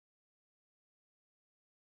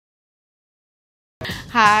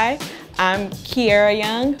Hi, I'm Kiara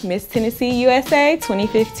Young, Miss Tennessee USA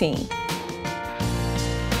 2015.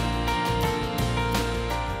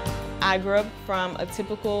 I grew up from a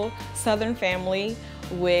typical Southern family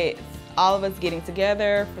with all of us getting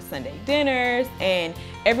together for Sunday dinners and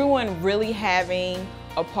everyone really having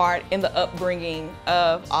a part in the upbringing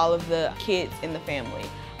of all of the kids in the family.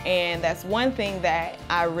 And that's one thing that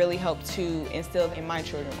I really hope to instill in my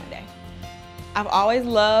children one day. I've always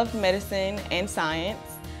loved medicine and science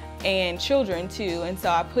and children too, and so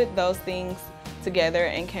I put those things together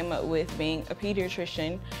and came up with being a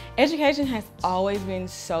pediatrician. Education has always been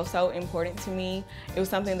so important to me. It was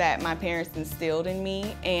something that my parents instilled in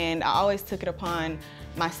me, and I always took it upon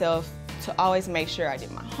myself to always make sure I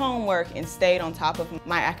did my homework and stayed on top of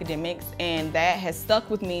my academics, and that has stuck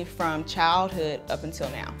with me from childhood up until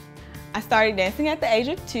now. I started dancing at the age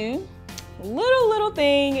of 2. Little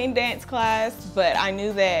thing in dance class, but I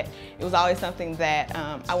knew that it was always something that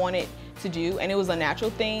I wanted to do, and it was a natural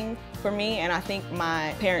thing for me, and I think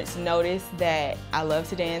my parents noticed that I love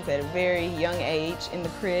to dance at a very young age in the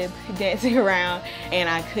crib, dancing around, and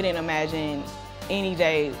I couldn't imagine any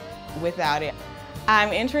day without it. I'm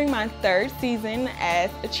entering my 3rd season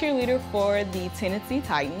as a cheerleader for the Tennessee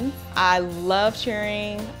Titans. I love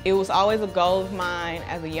cheering. It was always a goal of mine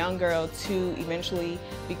as a young girl to eventually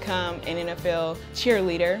become an NFL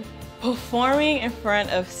cheerleader. Performing in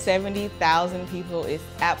front of 70,000 people is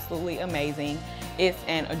absolutely amazing. It's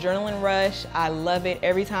an adrenaline rush. I love it.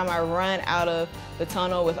 Every time I run out of the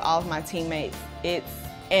tunnel with all of my teammates, it's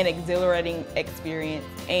an exhilarating experience,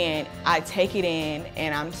 and I take it in,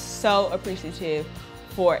 and I'm so appreciative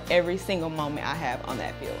for every single moment I have on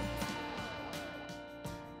that field.